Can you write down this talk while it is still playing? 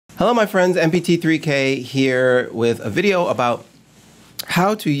Hello my friends, MPT3K here with a video about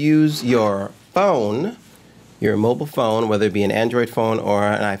how to use your phone, your mobile phone, whether it be an Android phone or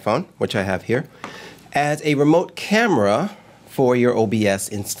an iPhone, which I have here, as a remote camera for your OBS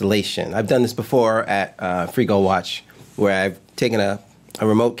installation. I've done this before at FreeGo Watch, where I've taken a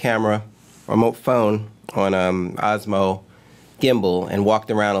remote camera, remote phone on Osmo gimbal and walked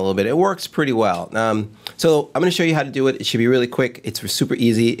around a little bit. It works pretty well. So I'm going to show you how to do it. It should be really quick. It's super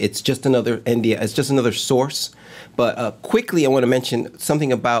easy. It's just another NDI. It's just another source. But quickly, I want to mention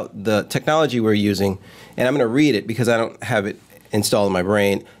something about the technology we're using, and I'm going to read it because I don't have it installed in my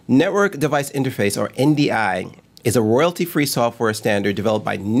brain. Network Device Interface, or NDI, is a royalty-free software standard developed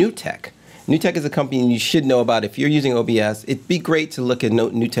by NewTek. NewTek is a company you should know about if you're using OBS. It'd be great to look at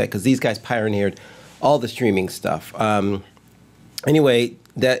NewTek because these guys pioneered all the streaming stuff. Anyway,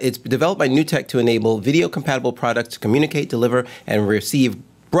 that it's developed by NewTek to enable video-compatible products to communicate, deliver, and receive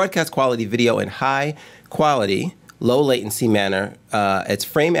broadcast quality video in high quality, low latency manner. It's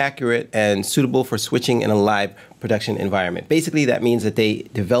frame accurate and suitable for switching in a live production environment. Basically, that means that they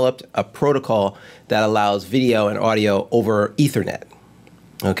developed a protocol that allows video and audio over Ethernet.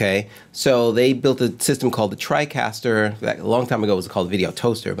 Okay, so they built a system called the TriCaster. A long time ago it was called Video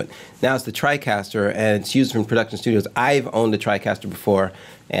Toaster, but now it's the TriCaster, and it's used in production studios. I've owned the TriCaster before,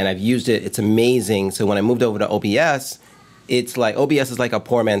 and I've used it. It's amazing. So when I moved over to OBS, it's like OBS is like a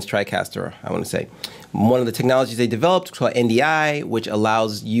poor man's TriCaster, I want to say. One of the technologies they developed called NDI, which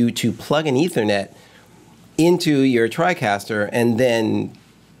allows you to plug an Ethernet into your TriCaster and then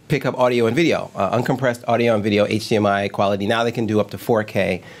pick up audio and video, uncompressed audio and video, HDMI quality. Now they can do up to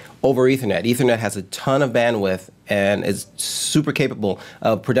 4K over Ethernet. Ethernet has a ton of bandwidth and is super capable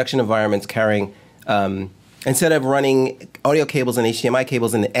of production environments carrying, instead of running audio cables and HDMI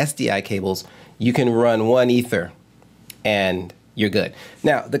cables and the SDI cables, you can run one Ether and you're good.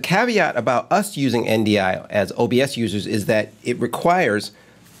 Now, the caveat about us using NDI as OBS users is that it requires,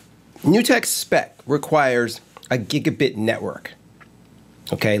 NewTek spec requires a gigabit network.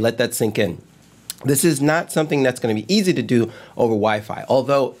 Okay, let that sink in. This is not something that's going to be easy to do over Wi-Fi,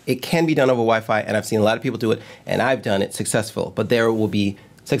 although it can be done over Wi-Fi, and I've seen a lot of people do it, and I've done it successfully, but there will be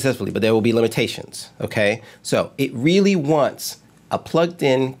limitations, okay? So it really wants a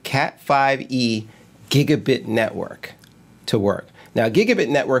plugged-in Cat5e gigabit network to work. Now, a gigabit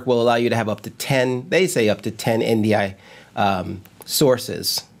network will allow you to have up to 10, they say up to 10 NDI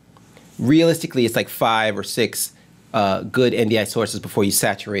sources. Realistically, it's like 5 or 6 good NDI sources before you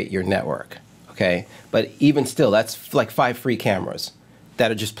saturate your network, okay? But even still, that's like 5 free cameras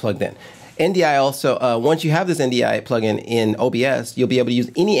that are just plugged in. NDI also, once you have this NDI plugin in OBS, you'll be able to use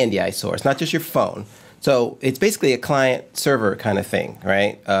any NDI source, not just your phone. So it's basically a client-server kind of thing,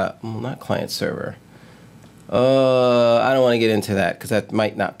 right? Well, not client-server. I don't want to get into that because that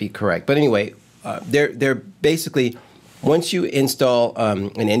might not be correct. But anyway, they're basically, once you install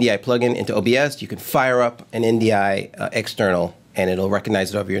an NDI plugin into OBS, you can fire up an NDI external, and it'll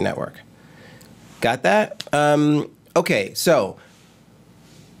recognize it over your network. Got that? Okay, so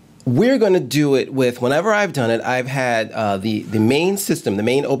we're going to do it with, whenever I've done it, I've had the main system, the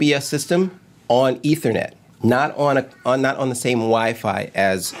main OBS system, on Ethernet, not on the same Wi-Fi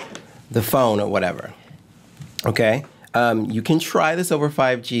as the phone or whatever. Okay, you can try this over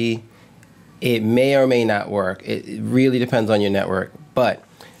 5G. It may or may not work. It really depends on your network. But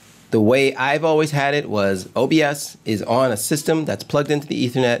the way I've always had it was OBS is on a system that's plugged into the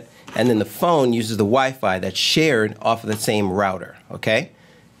Ethernet, and then the phone uses the Wi-Fi that's shared off of the same router, okay?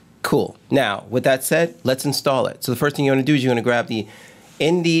 Cool. Now, with that said, let's install it. So the first thing you want to do is you're going to grab the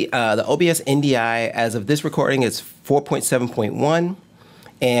OBS NDI. As of this recording, it's 4.7.1.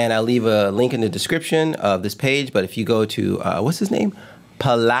 And I'll leave a link in the description of this page. But if you go to, what's his name?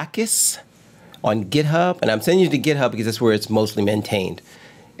 Palakis on GitHub, and I'm sending you to GitHub because that's where it's mostly maintained.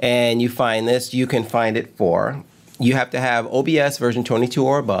 And you find this, you can find it for, you have to have OBS version 22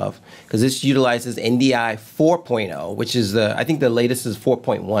 or above, because this utilizes NDI 4.0, which is I think the latest is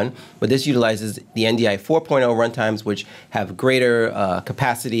 4.1, but this utilizes the NDI 4.0 runtimes, which have greater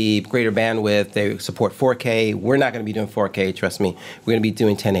capacity, greater bandwidth. They support 4K. We're not going to be doing 4K, trust me. We're going to be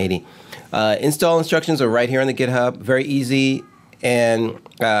doing 1080. Install instructions are right here on the GitHub, very easy. And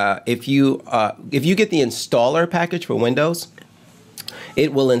if you get the installer package for Windows,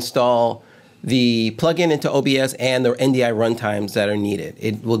 it will install the plugin into OBS and the NDI runtimes that are needed.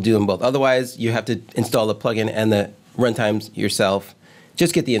 It will do them both. Otherwise, you have to install the plugin and the runtimes yourself.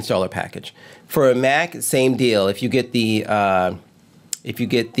 Just get the installer package. For a Mac, same deal. If you get the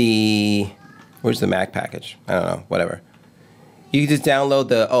where's the Mac package? I don't know, whatever. You can just download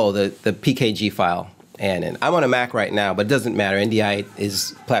the PKG file and I'm on a Mac right now, but it doesn't matter. NDI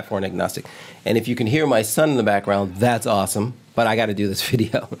is platform agnostic. And if you can hear my son in the background, that's awesome. But I got to do this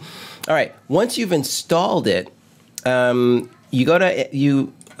video. All right. Once you've installed it, you go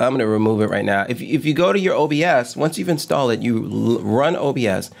to I'm going to remove it right now. If you go to your OBS, once you've installed it, you run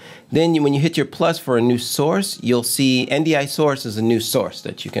OBS. Then when you hit your plus for a new source, you'll see NDI source is a new source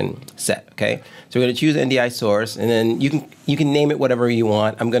that you can set. Okay, so we're going to choose NDI source, and then you can name it whatever you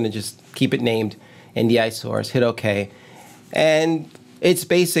want. I'm going to just keep it named NDI source. Hit OK, and it's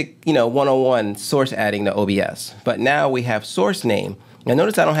basic, 101 source adding to OBS. But now we have source name. Now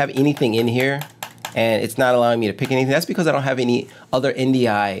notice I don't have anything in here. And it's not allowing me to pick anything. That's because I don't have any other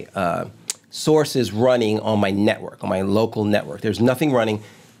NDI sources running on my network, on my local network. There's nothing running.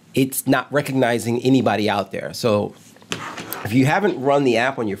 It's not recognizing anybody out there. So if you haven't run the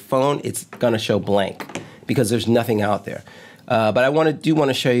app on your phone, it's going to show blank because there's nothing out there. But I want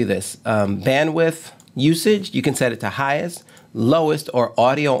to show you this. Bandwidth usage, you can set it to highest, lowest, or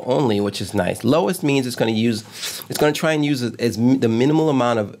audio only, which is nice. Lowest means it's going to try and use the minimal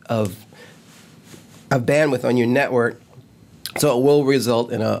amount of bandwidth on your network, so it will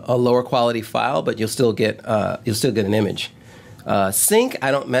result in a lower quality file, but you'll still get an image. Sync,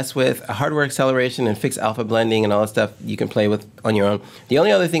 I don't mess with. Hardware acceleration and fixed alpha blending and all that stuff you can play with on your own. The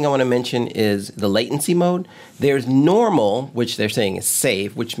only other thing I want to mention is the latency mode. There's normal, which they're saying is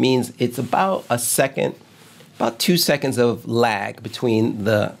safe, which means it's about a second, about 2 seconds of lag between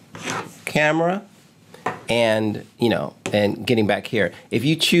the camera and getting back here. If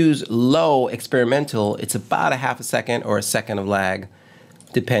you choose low experimental, it's about a half a second or a second of lag,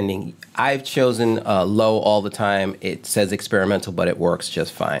 depending. I've chosen low all the time. It says experimental, but it works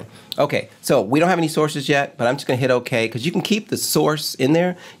just fine. Okay, so we don't have any sources yet, but I'm just gonna hit OK, because you can keep the source in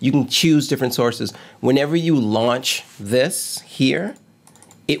there. You can choose different sources. Whenever you launch this here,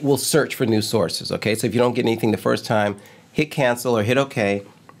 it will search for new sources, okay? So if you don't get anything the first time, hit cancel or hit OK,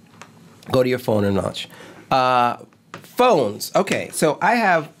 go to your phone and launch. Phones. Okay, so I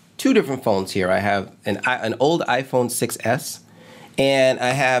have two different phones here. I have an old iPhone 6s, and I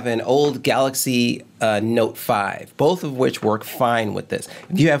have an old Galaxy Note 5, both of which work fine with this.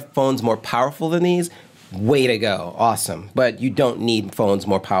 If you have phones more powerful than these, way to go, awesome. But you don't need phones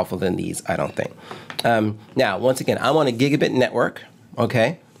more powerful than these, I don't think. Now, once again, I'm on a gigabit network,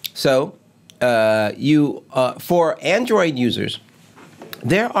 okay? So for Android users,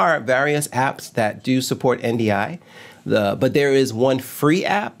 there are various apps that do support NDI, but there is one free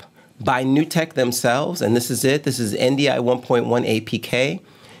app by NewTek themselves, and this is it. This is NDI 1.1 APK,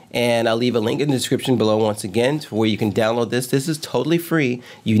 and I'll leave a link in the description below once again to where you can download this. This is totally free.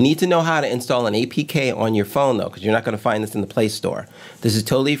 You need to know how to install an APK on your phone, though, because you're not going to find this in the Play Store. This is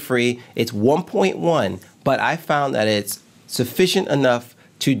totally free. It's 1.1, but I found that it's sufficient enough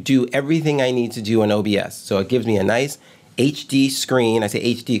to do everything I need to do in OBS. So it gives me a nice HD screen. I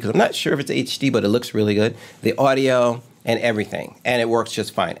say HD because I'm not sure if it's HD, but it looks really good. The audio and everything, and it works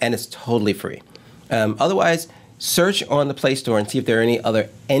just fine, and it's totally free. Otherwise, search on the Play Store and see if there are any other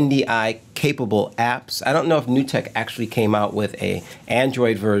NDI capable apps. I don't know if NewTek actually came out with a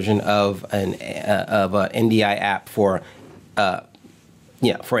Android version of an NDI app for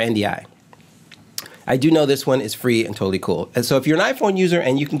NDI. I do know this one is free and totally cool. And so if you're an iPhone user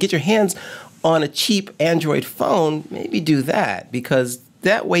and you can get your hands on a cheap Android phone, maybe do that, because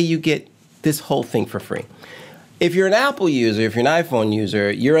that way you get this whole thing for free. If you're an Apple user, if you're an iPhone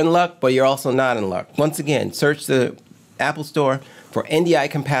user, you're in luck, but you're also not in luck. Once again, search the Apple Store for NDI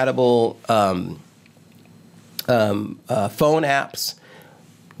compatible phone apps.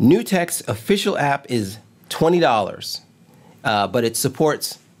 NewTek's official app is $20, but it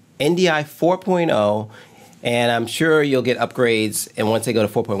supports NDI 4.0, and I'm sure you'll get upgrades, and once they go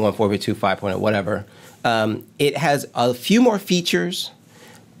to 4.1, 4.2, 5.0, whatever. It has a few more features,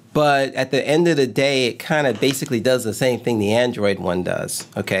 but at the end of the day, it kind of basically does the same thing the Android one does,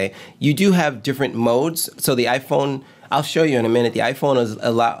 okay? You do have different modes. So the iPhone, I'll show you in a minute, the iPhone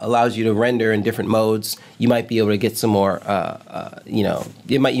allows you to render in different modes. You might be able to get some more,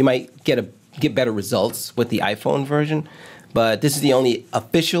 you might get better results with the iPhone version, but this is the only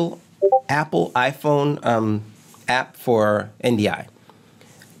official Apple iPhone app for NDI.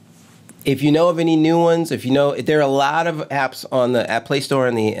 If you know of any new ones, there are a lot of apps on the App Play Store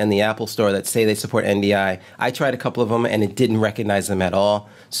and the Apple Store that say they support NDI. I tried a couple of them and it didn't recognize them at all.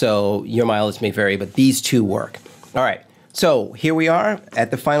 So your mileage may vary, but these two work. All right, so here we are at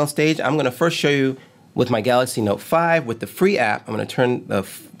the final stage. I'm going to first show you with my Galaxy Note 5 with the free app. I'm going to turn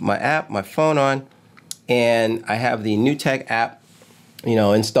my phone on, and I have the NewTek app,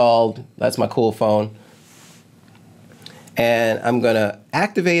 installed. That's my cool phone. And I'm gonna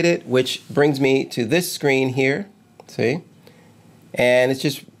activate it, which brings me to this screen here, see? And it's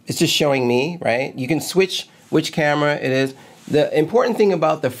just showing me, right? You can switch which camera it is. The important thing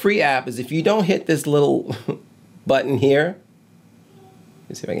about the free app is if you don't hit this little button here,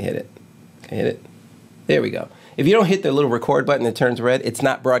 let's see if I can hit it. Can I hit it? There we go. If you don't hit the little record button that turns red, it's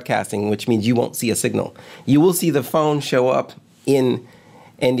not broadcasting, which means you won't see a signal. You will see the phone show up in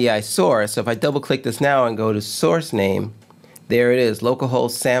NDI source. So if I double click this now and go to source name, there it is,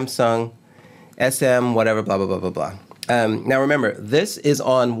 localhost Samsung SM whatever, blah, blah, blah, blah, blah. Now remember, this is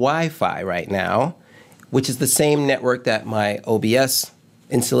on Wi-Fi right now, which is the same network that my OBS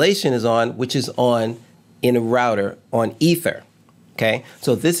installation is on, which is on in a router on Ether. Okay,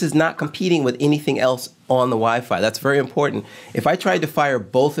 so this is not competing with anything else on the Wi-Fi. That's very important. If I tried to fire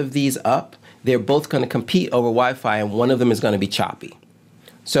both of these up, they're both going to compete over Wi-Fi, and one of them is going to be choppy.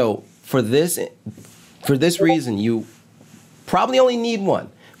 So for this reason, you probably only need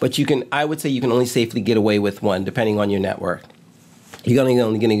one, but you can. I would say you can only safely get away with one, depending on your network. You're only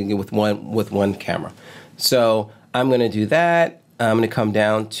going to get with one camera. So I'm going to do that. I'm going to come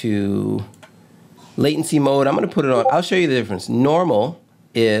down to latency mode. I'm going to put it on. I'll show you the difference. Normal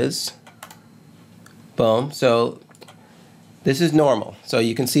is, boom. So this is normal. So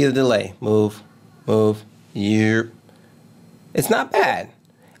you can see the delay. Move, move, year. It's not bad.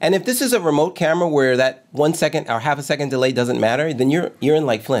 And if this is a remote camera where that 1 second or half a second delay doesn't matter, then you're in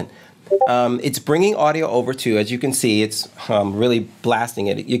like Flint. It's bringing audio over to, as you can see, it's really blasting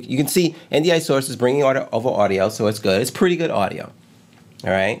it. You can see NDI source is bringing audio over audio, so it's good. It's pretty good audio. All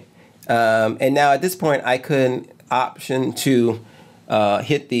right. And now at this point, I could option to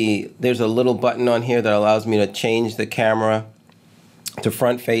hit there's a little button on here that allows me to change the camera to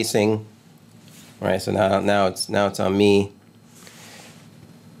front facing. All right, so now it's on me.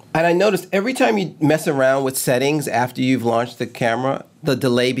 And I noticed every time you mess around with settings after you've launched the camera, the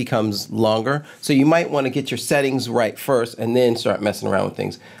delay becomes longer. So you might want to get your settings right first and then start messing around with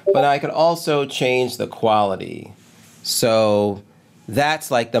things. But I could also change the quality. So that's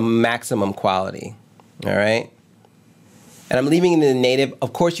like the maximum quality, all right? And I'm leaving it in the native.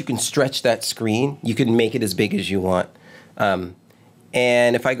 Of course, you can stretch that screen. You can make it as big as you want.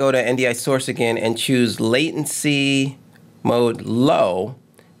 And if I go to NDI source again and choose latency mode low,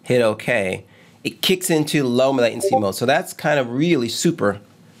 hit OK, it kicks into low latency mode. So that's kind of really super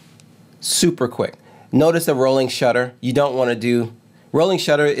quick. Notice the rolling shutter. You don't want to do, rolling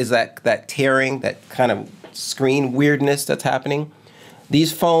shutter is that tearing, that kind of screen weirdness that's happening.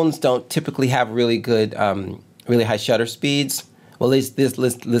 These phones don't typically have really good, really high shutter speeds. Well, at least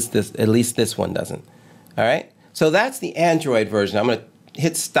this one doesn't. All right. So that's the Android version. I'm going to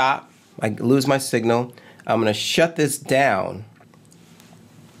hit stop. I lose my signal. I'm going to shut this down.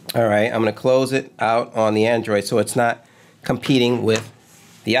 All right. I'm going to close it out on the Android so it's not competing with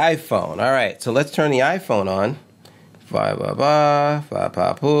the iPhone. All right. So let's turn the iPhone on. That's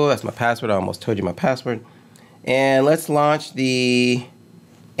my password. I almost told you my password. And let's launch the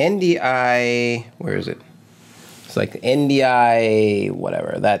NDI, where is it? It's like the NDI,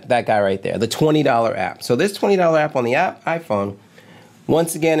 whatever, that guy right there, the $20 app. So this $20 app on the iPhone,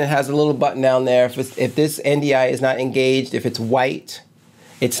 once again, it has a little button down there. If this NDI is not engaged, if it's white,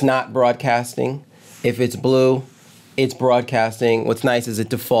 it's not broadcasting. If it's blue, it's broadcasting. What's nice is it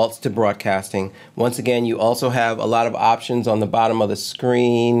defaults to broadcasting. Once again, you also have a lot of options on the bottom of the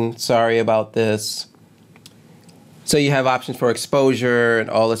screen. Sorry about this. So you have options for exposure and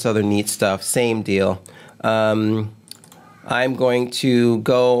all this other neat stuff. Same deal. I'm going to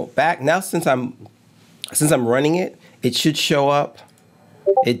go back now. Since I'm running it, it should show up.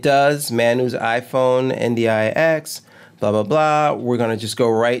 It does. Manu's iPhone, NDI X, blah blah blah. We're gonna just go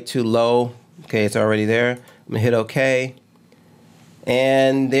right to low. Okay, it's already there. I'm gonna hit OK,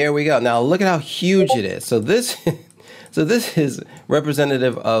 and there we go. Now look at how huge it is. So this is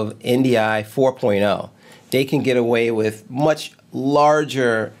representative of NDI 4.0. They can get away with much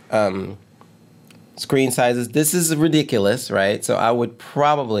larger screen sizes. This is ridiculous, right? So I would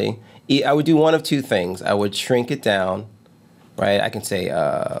do one of two things. I would shrink it down, right? I can say,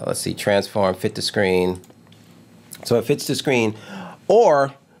 let's see, transform, fit to screen. So it fits the screen.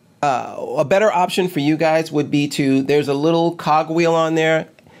 Or a better option for you guys would be there's a little cogwheel on there.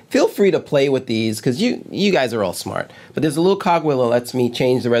 Feel free to play with these because you guys are all smart. But there's a little cogwheel that lets me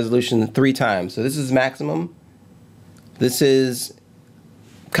change the resolution 3 times. So this is maximum. This is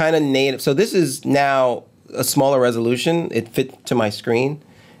kind of native. So this is now a smaller resolution. It fit to my screen.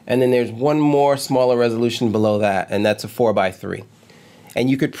 And then there's one more smaller resolution below that, and that's a 4:3. And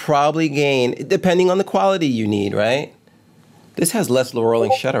you could probably gain, depending on the quality you need, right? This has less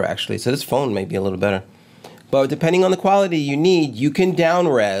rolling shutter actually, so this phone may be a little better. But depending on the quality you need, you can down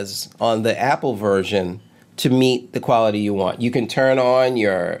res on the Apple version to meet the quality you want. You can turn on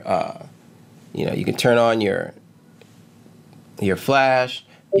your, you can turn on your flash.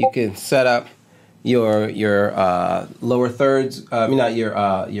 You can set up your lower thirds. Not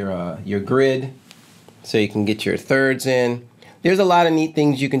your grid, so you can get your thirds in. There's a lot of neat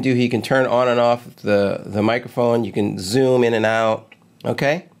things you can do. You can turn on and off the microphone. You can zoom in and out.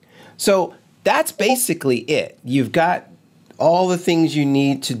 Okay, so that's basically it. You've got all the things you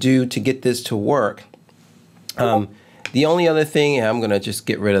need to do to get this to work. The only other thing, I'm going to just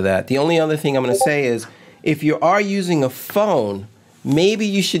get rid of that. The only other thing I'm going to say is, if you are using a phone, maybe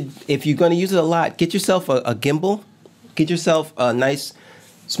you should, if you're going to use it a lot, get yourself a gimbal. Get yourself a nice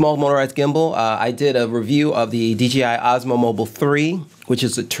small motorized gimbal. I did a review of the DJI Osmo Mobile 3, which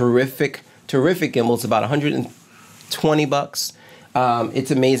is a terrific gimbal. It's about 120 bucks.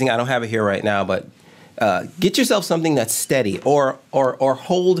 It's amazing. I don't have it here right now, but get yourself something that's steady, or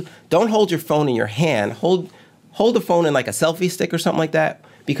don't hold your phone in your hand. Hold the phone in like a selfie stick or something like that,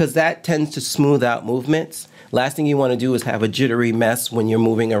 because that tends to smooth out movements. Last thing you want to do is have a jittery mess when you're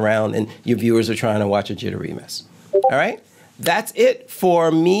moving around and your viewers are trying to watch a jittery mess. All right, that's it for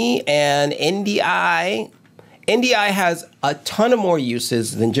me and NDI. NDI has a ton of more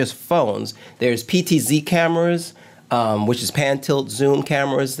uses than just phones. There's PTZ cameras, which is pan, tilt, zoom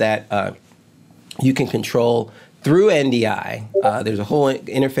cameras that you can control through NDI. There's a whole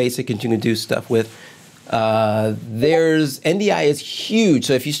interface that you can do stuff with. NDI is huge,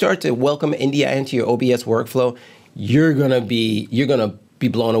 so if you start to welcome NDI into your OBS workflow, you're gonna be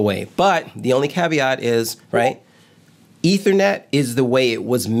blown away. But the only caveat is, right, Ethernet is the way it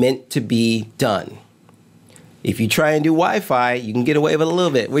was meant to be done. If you try and do Wi-Fi, you can get away with a little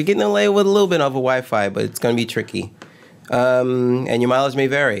bit. We're getting away with a little bit of a Wi-Fi, but it's gonna be tricky. And your mileage may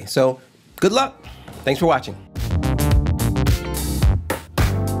vary. So good luck. Thanks for watching.